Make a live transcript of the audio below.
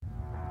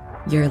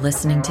You're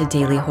listening to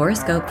Daily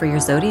Horoscope for your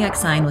zodiac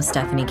sign with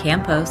Stephanie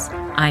Campos.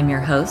 I'm your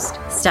host,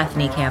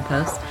 Stephanie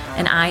Campos,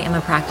 and I am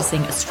a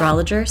practicing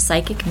astrologer,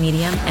 psychic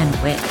medium, and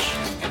witch.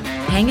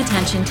 Paying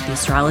attention to the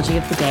astrology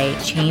of the day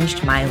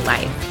changed my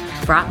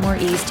life, brought more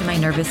ease to my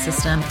nervous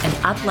system, and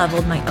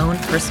up-leveled my own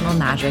personal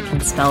magic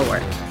and spell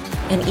work.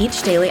 In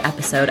each daily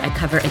episode, I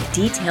cover a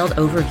detailed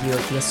overview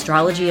of the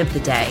astrology of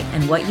the day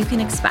and what you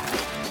can expect.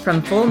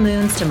 From full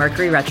moons to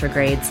Mercury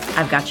retrogrades,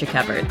 I've got you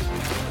covered.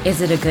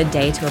 Is it a good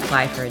day to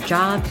apply for a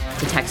job,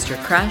 to text your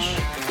crush,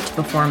 to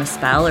perform a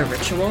spell or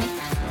ritual,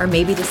 or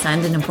maybe to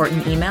send an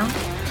important email?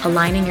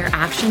 Aligning your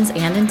actions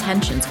and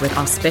intentions with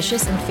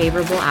auspicious and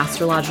favorable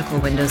astrological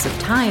windows of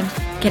time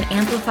can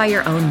amplify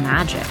your own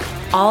magic,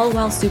 all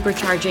while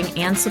supercharging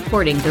and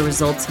supporting the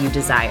results you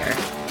desire.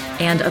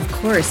 And of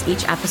course,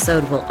 each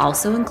episode will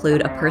also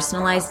include a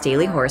personalized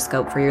daily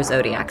horoscope for your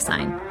zodiac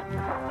sign.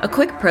 A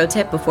quick pro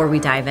tip before we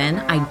dive in,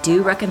 I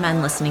do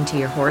recommend listening to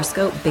your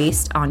horoscope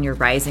based on your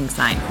rising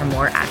sign for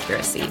more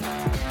accuracy.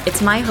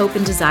 It's my hope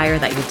and desire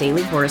that your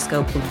daily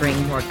horoscope will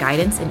bring more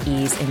guidance and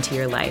ease into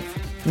your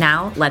life.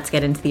 Now, let's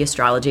get into the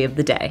astrology of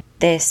the day.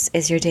 This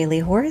is your daily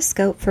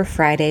horoscope for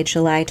Friday,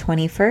 July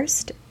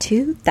 21st,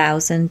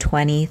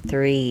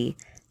 2023.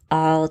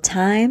 All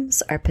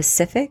times are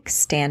Pacific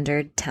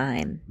Standard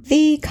Time.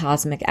 The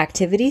cosmic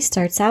activity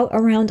starts out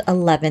around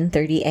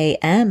 11:30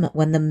 a.m.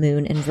 when the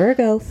moon in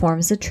Virgo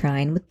forms a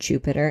trine with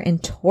Jupiter in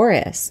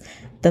Taurus.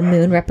 The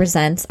moon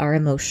represents our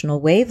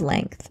emotional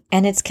wavelength,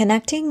 and it's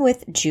connecting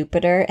with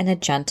Jupiter in a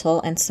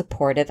gentle and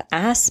supportive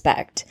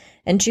aspect.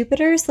 And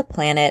Jupiter is the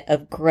planet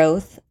of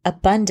growth,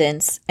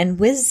 abundance, and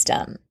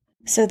wisdom.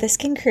 So this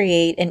can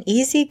create an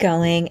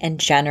easygoing and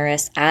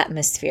generous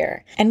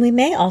atmosphere. And we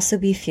may also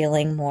be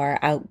feeling more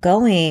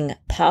outgoing,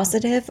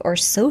 positive, or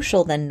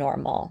social than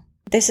normal.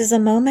 This is a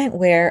moment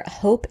where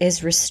hope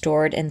is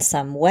restored in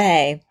some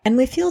way, and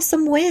we feel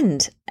some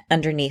wind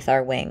underneath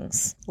our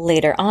wings.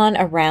 Later on,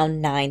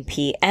 around 9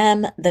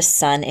 p.m., the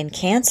Sun in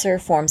Cancer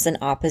forms an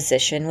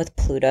opposition with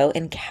Pluto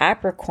in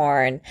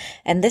Capricorn,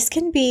 and this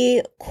can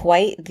be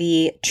quite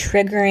the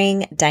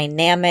triggering,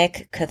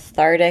 dynamic,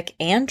 cathartic,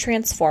 and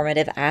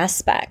transformative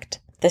aspect.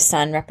 The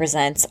Sun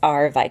represents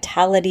our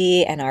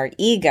vitality and our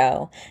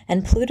ego,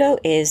 and Pluto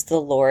is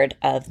the lord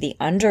of the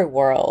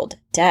underworld,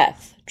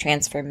 death,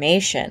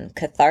 transformation,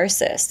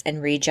 catharsis,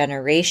 and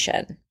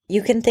regeneration.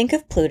 You can think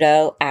of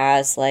Pluto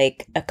as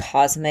like a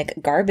cosmic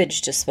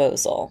garbage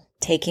disposal,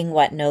 taking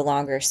what no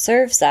longer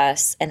serves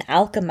us and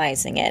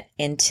alchemizing it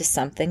into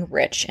something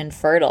rich and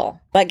fertile.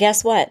 But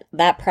guess what?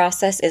 That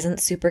process isn't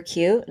super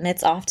cute, and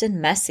it's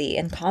often messy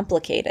and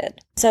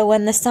complicated. So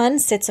when the Sun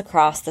sits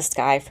across the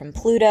sky from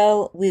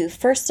Pluto, we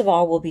first of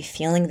all will be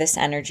feeling this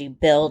energy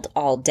build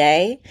all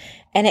day,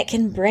 and it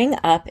can bring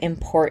up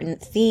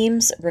important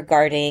themes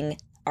regarding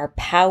our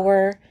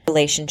power,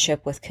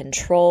 relationship with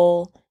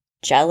control,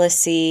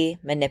 jealousy,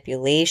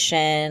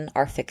 manipulation,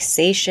 our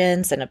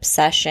fixations and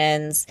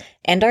obsessions,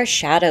 and our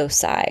shadow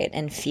side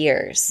and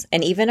fears,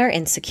 and even our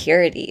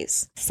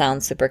insecurities.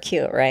 Sounds super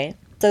cute, right?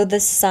 So the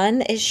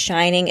Sun is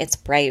shining its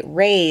bright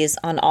rays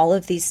on all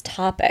of these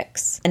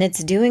topics, and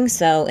it's doing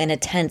so in a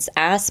tense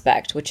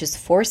aspect, which is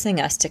forcing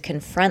us to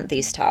confront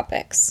these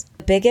topics.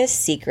 The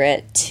biggest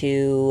secret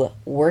to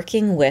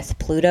working with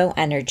Pluto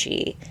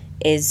energy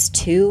is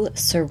to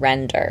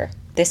surrender.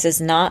 This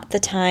is not the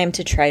time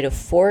to try to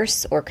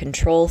force or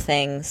control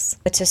things,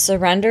 but to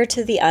surrender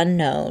to the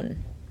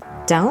unknown.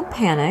 Don't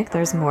panic,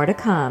 there's more to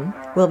come.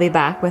 We'll be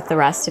back with the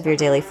rest of your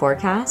daily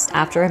forecast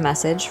after a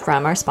message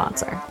from our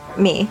sponsor,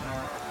 me.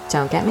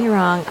 Don't get me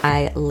wrong,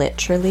 I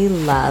literally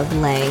love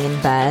laying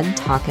in bed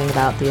talking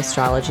about the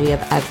astrology of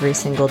every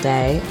single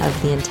day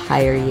of the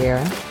entire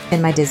year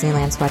in my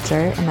Disneyland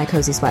sweatshirt and my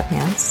cozy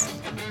sweatpants.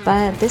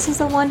 But this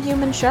is a one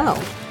human show,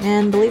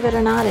 and believe it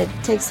or not, it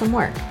takes some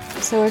work.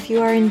 So if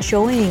you are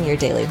enjoying your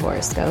daily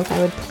horoscope,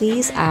 I would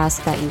please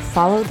ask that you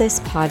follow this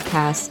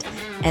podcast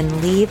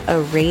and leave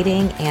a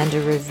rating and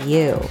a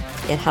review.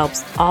 It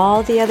helps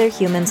all the other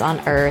humans on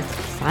Earth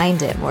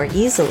find it more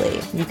easily.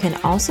 You can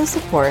also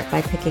support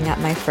by picking up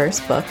my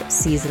first book,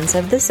 Seasons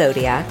of the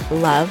Zodiac,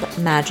 Love,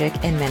 Magic,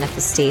 and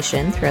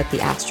Manifestation throughout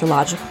the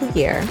astrological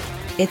year.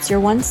 It's your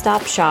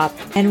one-stop shop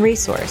and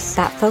resource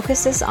that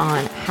focuses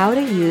on how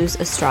to use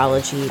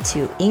astrology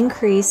to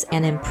increase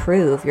and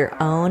improve your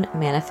own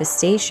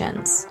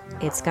manifestations.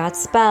 It's got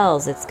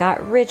spells, it's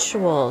got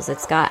rituals,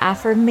 it's got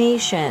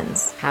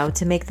affirmations, how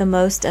to make the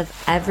most of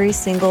every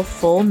single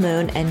full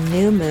moon and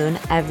new moon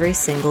every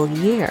single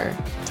year,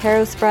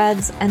 tarot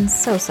spreads, and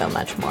so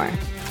much more.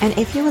 And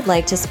if you would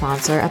like to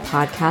sponsor a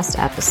podcast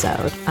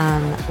episode,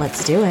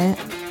 let's do it.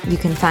 You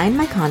can find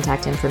my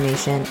contact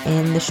information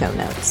in the show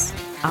notes.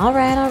 All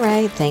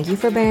right. Thank you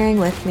for bearing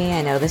with me.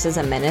 I know this is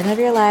a minute of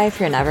your life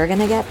you're never going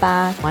to get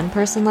back. One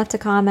person left a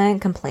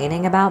comment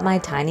complaining about my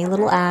tiny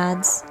little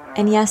ads.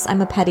 And yes, I'm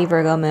a petty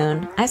Virgo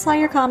moon. I saw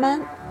your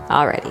comment.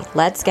 Alrighty,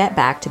 let's get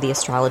back to the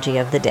astrology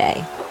of the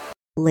day.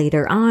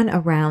 Later on,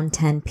 around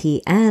 10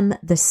 p.m.,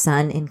 the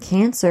sun in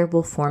Cancer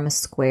will form a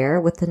square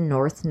with the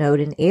north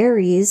node in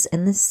Aries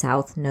and the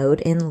south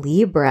node in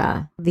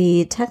Libra.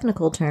 The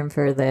technical term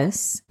for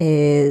this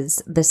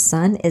is the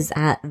sun is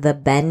at the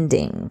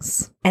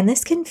bendings. And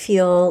this can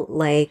feel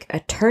like a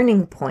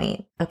turning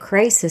point, a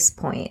crisis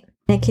point.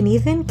 It can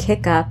even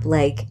kick up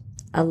like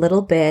a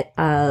little bit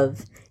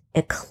of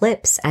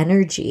eclipse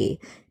energy,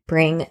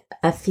 bring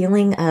a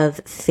feeling of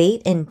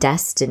fate and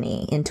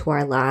destiny into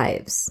our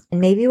lives.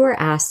 And maybe we're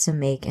asked to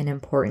make an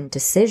important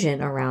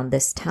decision around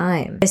this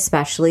time,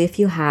 especially if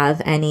you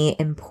have any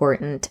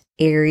important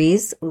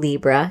Aries,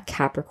 Libra,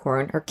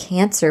 Capricorn, or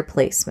Cancer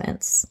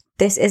placements.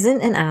 This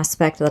isn't an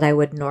aspect that I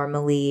would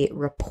normally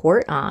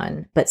report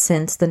on, but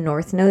since the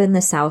North Node and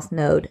the South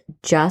Node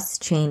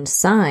just changed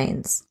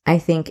signs, I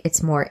think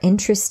it's more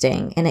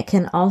interesting, and it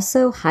can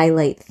also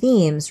highlight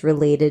themes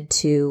related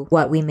to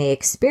what we may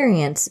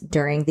experience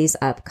during these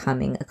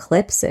upcoming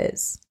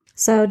eclipses.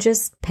 So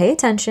just pay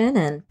attention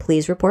and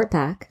please report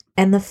back.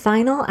 And the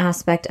final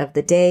aspect of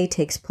the day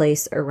takes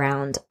place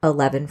around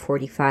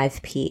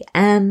 11:45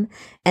 p.m.,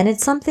 and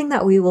it's something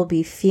that we will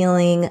be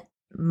feeling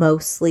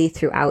mostly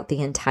throughout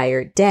the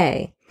entire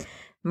day.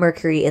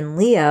 Mercury in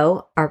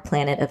Leo, our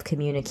planet of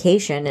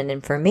communication and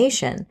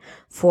information,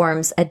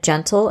 forms a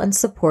gentle and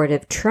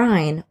supportive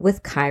trine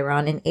with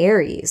Chiron in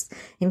Aries,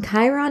 and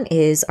Chiron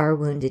is our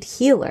wounded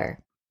healer.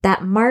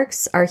 That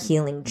marks our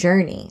healing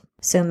journey.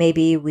 So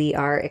maybe we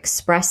are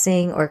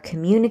expressing or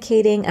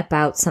communicating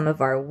about some of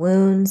our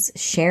wounds,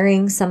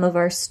 sharing some of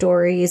our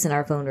stories and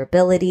our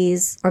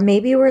vulnerabilities, or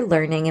maybe we're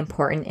learning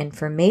important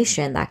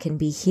information that can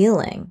be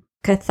healing.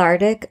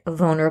 Cathartic,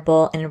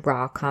 vulnerable, and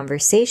raw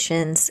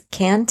conversations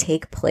can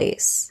take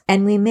place,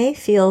 and we may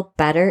feel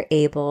better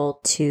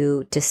able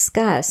to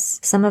discuss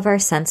some of our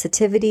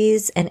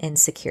sensitivities and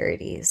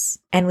insecurities.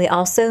 And we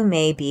also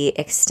may be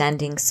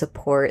extending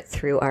support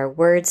through our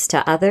words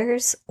to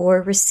others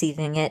or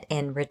receiving it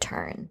in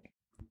return.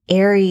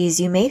 Aries,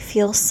 you may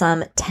feel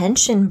some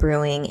tension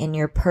brewing in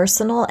your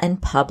personal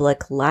and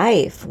public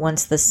life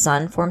once the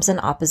sun forms an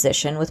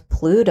opposition with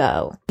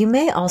Pluto. You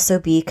may also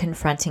be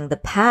confronting the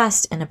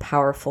past in a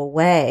powerful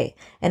way,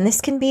 and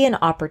this can be an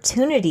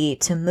opportunity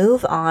to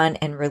move on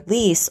and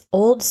release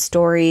old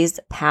stories,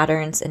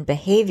 patterns, and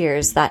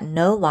behaviors that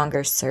no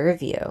longer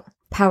serve you.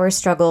 Power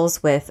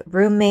struggles with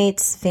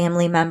roommates,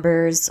 family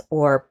members,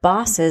 or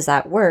bosses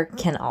at work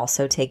can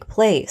also take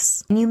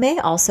place. And you may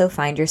also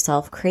find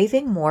yourself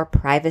craving more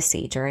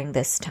privacy during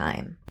this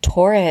time.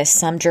 Taurus,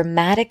 some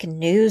dramatic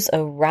news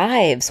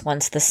arrives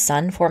once the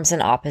sun forms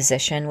an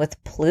opposition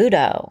with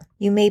Pluto.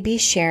 You may be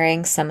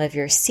sharing some of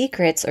your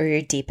secrets or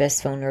your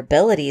deepest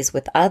vulnerabilities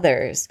with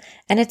others,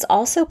 and it's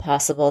also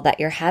possible that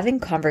you're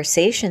having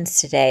conversations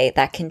today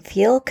that can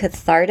feel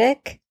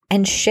cathartic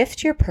and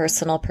shift your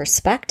personal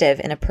perspective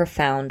in a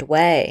profound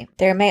way.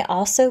 There may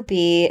also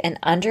be an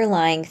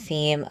underlying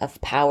theme of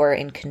power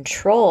and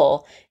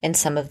control in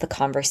some of the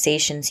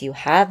conversations you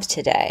have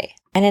today.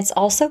 And it's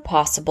also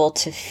possible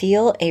to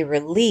feel a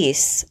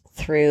release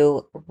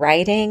through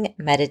writing,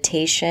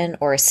 meditation,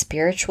 or a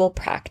spiritual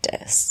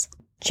practice.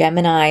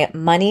 Gemini,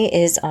 money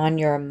is on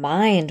your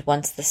mind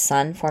once the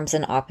sun forms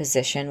an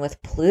opposition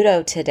with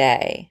Pluto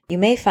today. You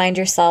may find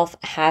yourself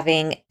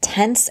having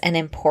tense and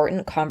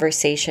important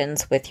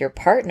conversations with your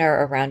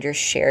partner around your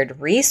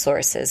shared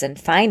resources and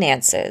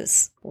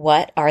finances.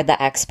 What are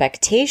the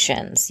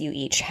expectations you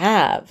each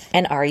have?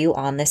 And are you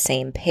on the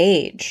same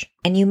page?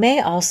 And you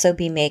may also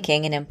be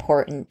making an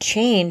important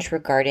change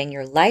regarding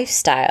your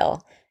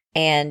lifestyle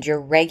and your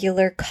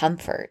regular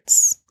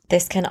comforts.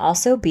 This can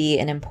also be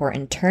an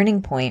important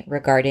turning point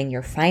regarding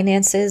your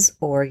finances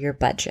or your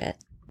budget.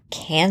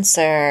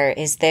 Cancer,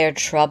 is there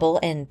trouble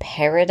in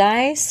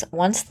paradise?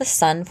 Once the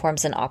sun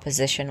forms an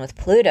opposition with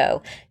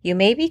Pluto, you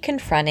may be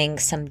confronting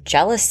some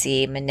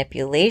jealousy,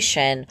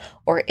 manipulation,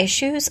 or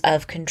issues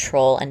of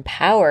control and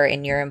power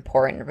in your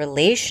important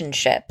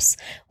relationships,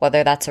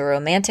 whether that's a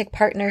romantic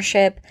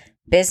partnership,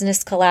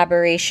 business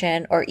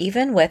collaboration, or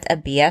even with a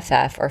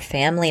BFF or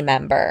family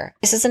member.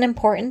 This is an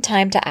important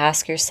time to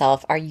ask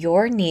yourself, are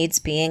your needs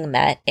being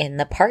met in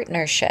the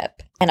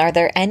partnership? And are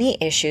there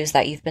any issues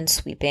that you've been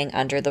sweeping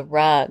under the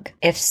rug?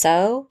 If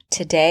so,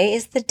 today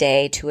is the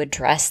day to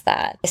address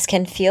that. This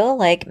can feel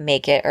like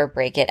make it or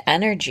break it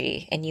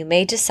energy, and you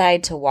may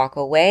decide to walk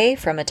away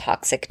from a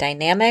toxic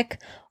dynamic,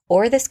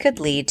 or this could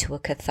lead to a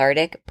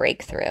cathartic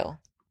breakthrough.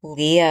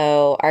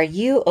 Leo, are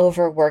you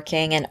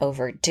overworking and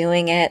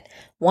overdoing it?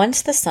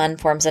 Once the sun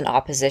forms an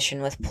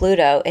opposition with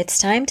Pluto, it's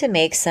time to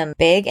make some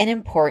big and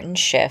important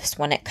shifts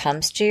when it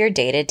comes to your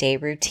day-to-day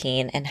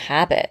routine and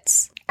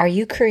habits. Are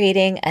you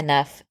creating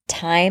enough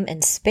time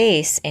and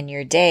space in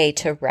your day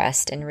to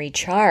rest and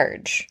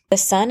recharge? The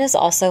sun is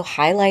also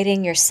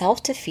highlighting your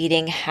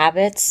self-defeating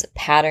habits,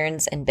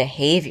 patterns, and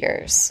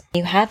behaviors.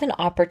 You have an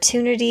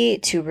opportunity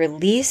to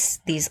release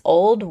these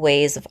old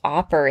ways of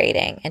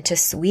operating and to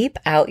sweep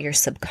out your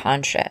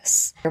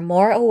subconscious. You're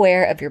more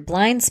aware of your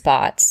blind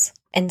spots,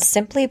 and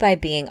simply by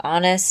being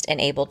honest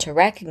and able to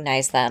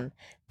recognize them,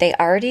 they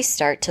already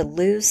start to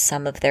lose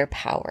some of their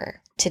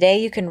power.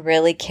 Today, you can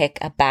really kick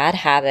a bad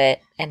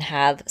habit and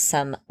have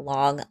some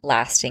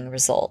long-lasting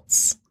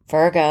results.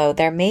 Virgo,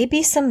 there may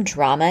be some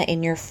drama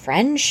in your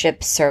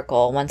friendship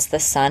circle once the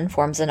sun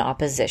forms an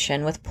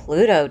opposition with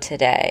Pluto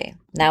today.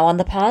 Now, on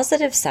the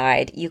positive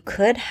side, you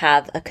could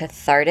have a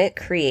cathartic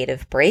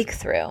creative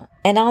breakthrough.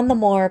 And on the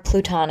more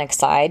Plutonic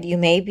side, you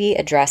may be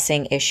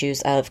addressing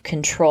issues of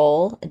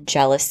control,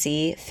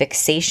 jealousy,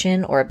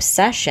 fixation, or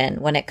obsession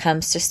when it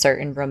comes to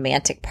certain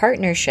romantic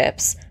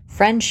partnerships,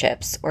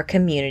 friendships, or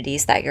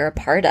communities that you're a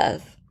part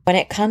of. When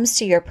it comes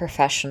to your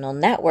professional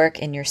network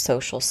in your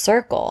social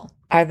circle,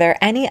 are there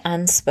any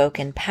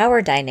unspoken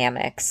power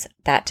dynamics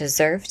that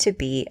deserve to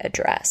be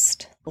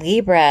addressed?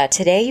 Libra,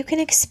 today you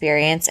can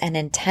experience an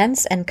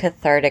intense and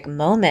cathartic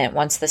moment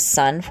once the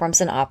sun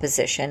forms an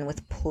opposition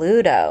with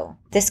Pluto.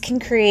 This can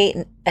create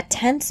a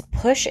tense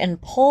push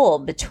and pull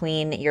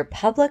between your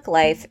public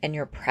life and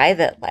your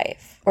private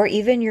life, or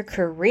even your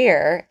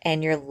career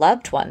and your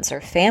loved ones or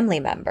family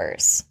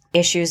members.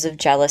 Issues of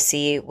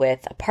jealousy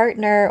with a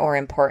partner or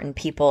important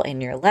people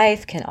in your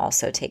life can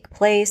also take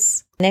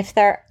place. And if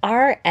there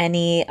are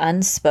any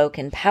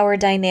unspoken power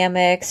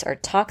dynamics or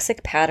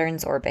toxic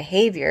patterns or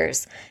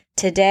behaviors,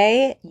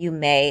 today you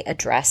may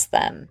address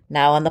them.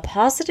 Now, on the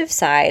positive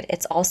side,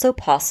 it's also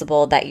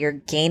possible that you're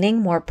gaining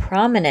more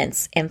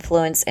prominence,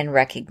 influence, and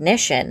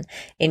recognition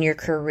in your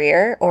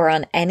career or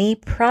on any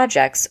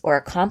projects or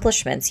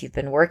accomplishments you've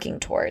been working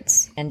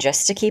towards. And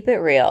just to keep it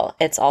real,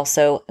 it's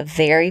also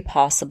very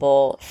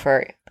possible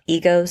for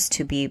egos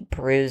to be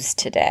bruised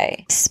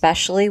today,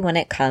 especially when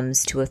it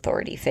comes to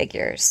authority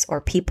figures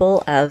or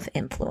people of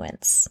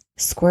influence.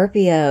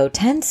 Scorpio,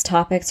 tense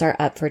topics are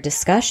up for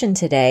discussion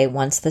today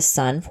once the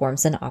sun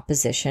forms an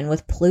opposition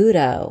with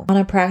Pluto. On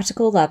a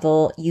practical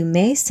level, you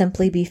may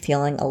simply be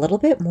feeling a little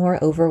bit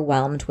more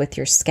overwhelmed with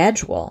your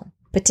schedule.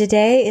 But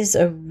today is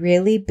a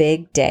really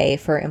big day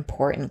for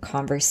important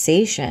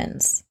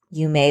conversations.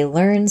 You may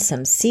learn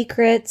some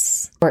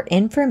secrets or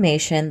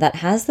information that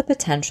has the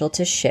potential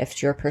to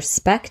shift your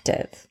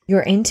perspective.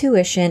 Your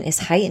intuition is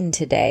heightened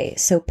today,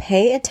 so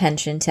pay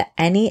attention to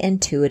any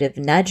intuitive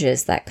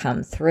nudges that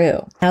come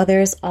through. Now,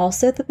 there is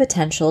also the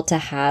potential to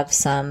have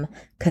some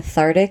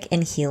cathartic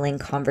and healing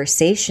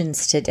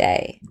conversations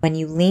today. When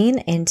you lean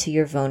into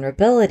your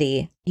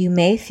vulnerability, you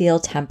may feel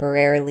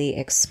temporarily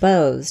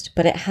exposed,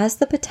 but it has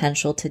the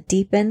potential to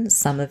deepen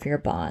some of your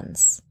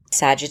bonds.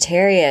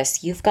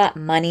 Sagittarius, you've got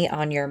money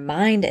on your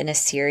mind in a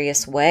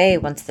serious way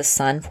once the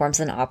sun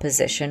forms an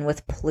opposition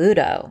with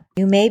Pluto.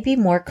 You may be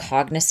more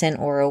cognizant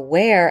or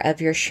aware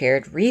of your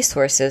shared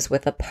resources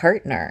with a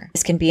partner.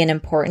 This can be an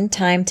important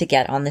time to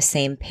get on the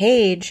same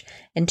page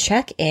and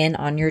check in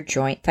on your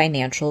joint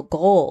financial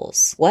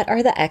goals. What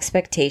are the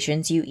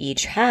expectations you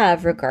each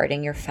have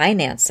regarding your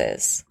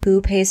finances? Who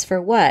pays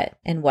for what,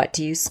 and what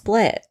do you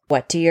split?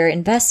 What do your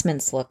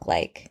investments look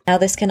like? Now,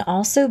 this can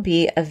also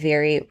be a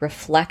very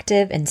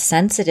reflective and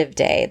sensitive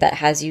day that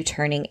has you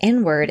turning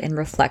inward and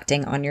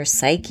reflecting on your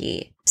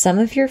psyche. Some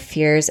of your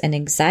fears and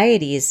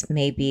anxieties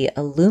may be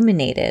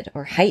illuminated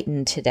or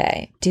heightened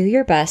today. Do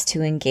your best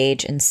to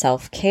engage in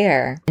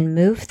self-care and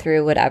move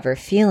through whatever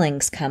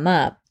feelings come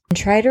up. And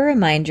try to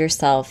remind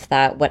yourself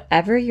that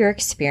whatever you're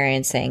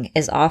experiencing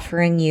is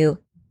offering you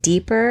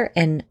deeper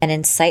and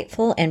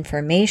insightful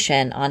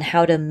information on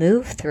how to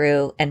move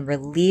through and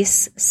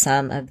release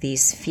some of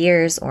these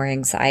fears or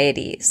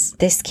anxieties.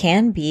 This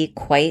can be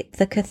quite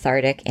the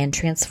cathartic and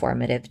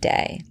transformative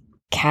day.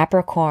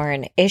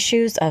 Capricorn,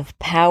 issues of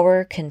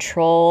power,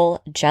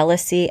 control,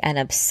 jealousy, and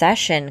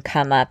obsession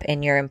come up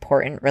in your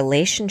important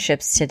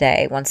relationships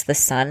today once the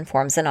sun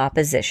forms an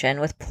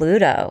opposition with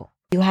Pluto.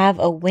 You have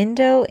a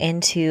window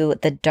into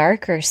the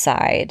darker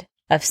side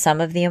of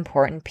some of the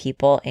important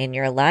people in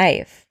your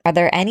life. Are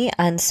there any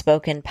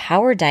unspoken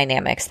power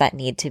dynamics that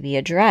need to be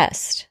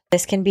addressed?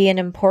 This can be an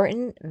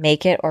important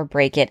make it or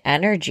break it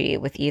energy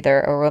with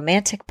either a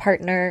romantic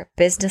partner,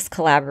 business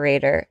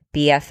collaborator,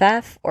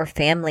 BFF, or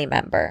family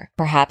member.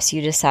 Perhaps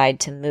you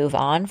decide to move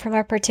on from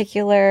a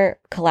particular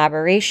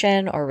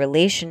collaboration or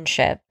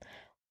relationship,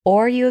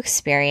 or you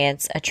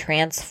experience a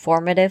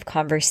transformative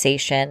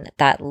conversation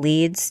that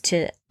leads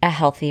to a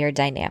healthier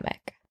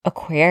dynamic.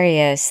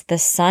 Aquarius, the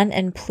sun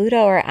and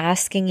Pluto are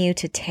asking you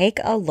to take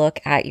a look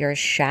at your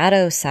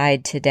shadow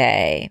side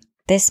today.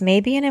 This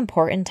may be an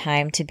important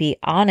time to be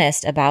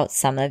honest about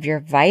some of your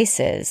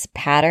vices,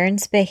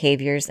 patterns,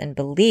 behaviors, and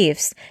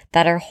beliefs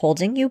that are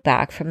holding you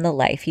back from the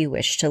life you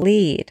wish to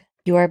lead.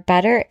 You are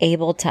better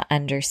able to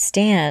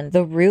understand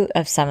the root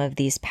of some of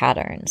these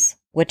patterns,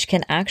 which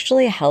can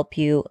actually help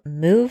you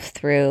move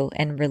through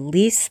and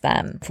release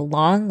them with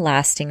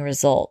long-lasting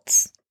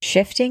results.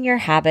 Shifting your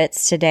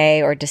habits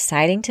today or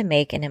deciding to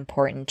make an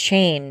important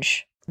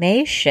change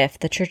may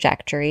shift the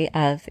trajectory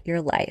of your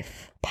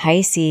life.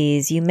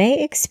 Pisces, you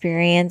may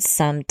experience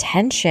some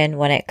tension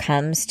when it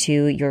comes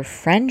to your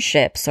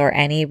friendships or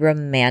any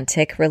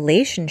romantic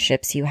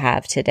relationships you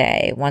have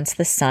today once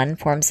the sun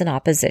forms an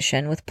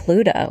opposition with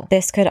Pluto.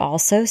 This could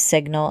also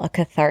signal a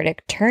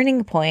cathartic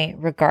turning point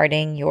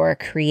regarding your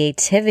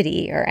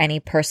creativity or any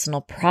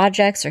personal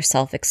projects or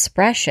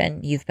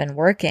self-expression you've been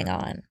working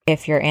on.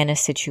 If you're in a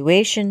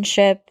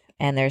situationship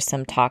and there's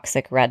some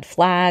toxic red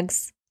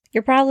flags,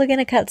 you're probably going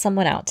to cut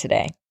someone out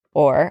today.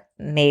 Or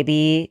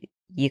maybe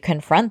you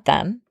confront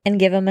them and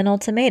give them an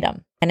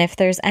ultimatum. And if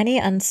there's any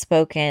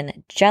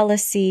unspoken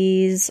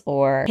jealousies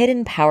or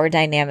hidden power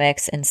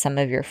dynamics in some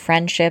of your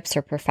friendships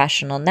or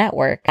professional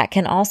network, that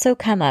can also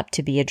come up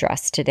to be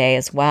addressed today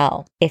as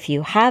well. If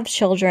you have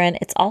children,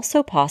 it's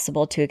also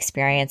possible to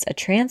experience a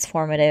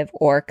transformative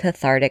or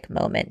cathartic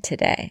moment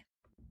today.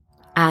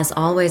 As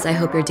always, I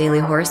hope your daily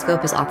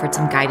horoscope has offered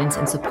some guidance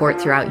and support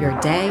throughout your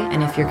day.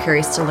 And if you're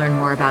curious to learn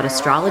more about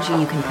astrology,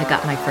 you can pick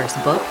up my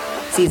first book,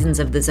 Seasons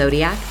of the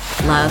Zodiac,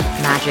 Love,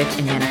 Magic,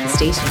 and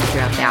Manifestation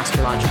throughout the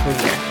astrological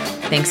year.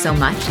 Thanks so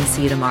much and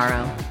see you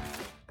tomorrow.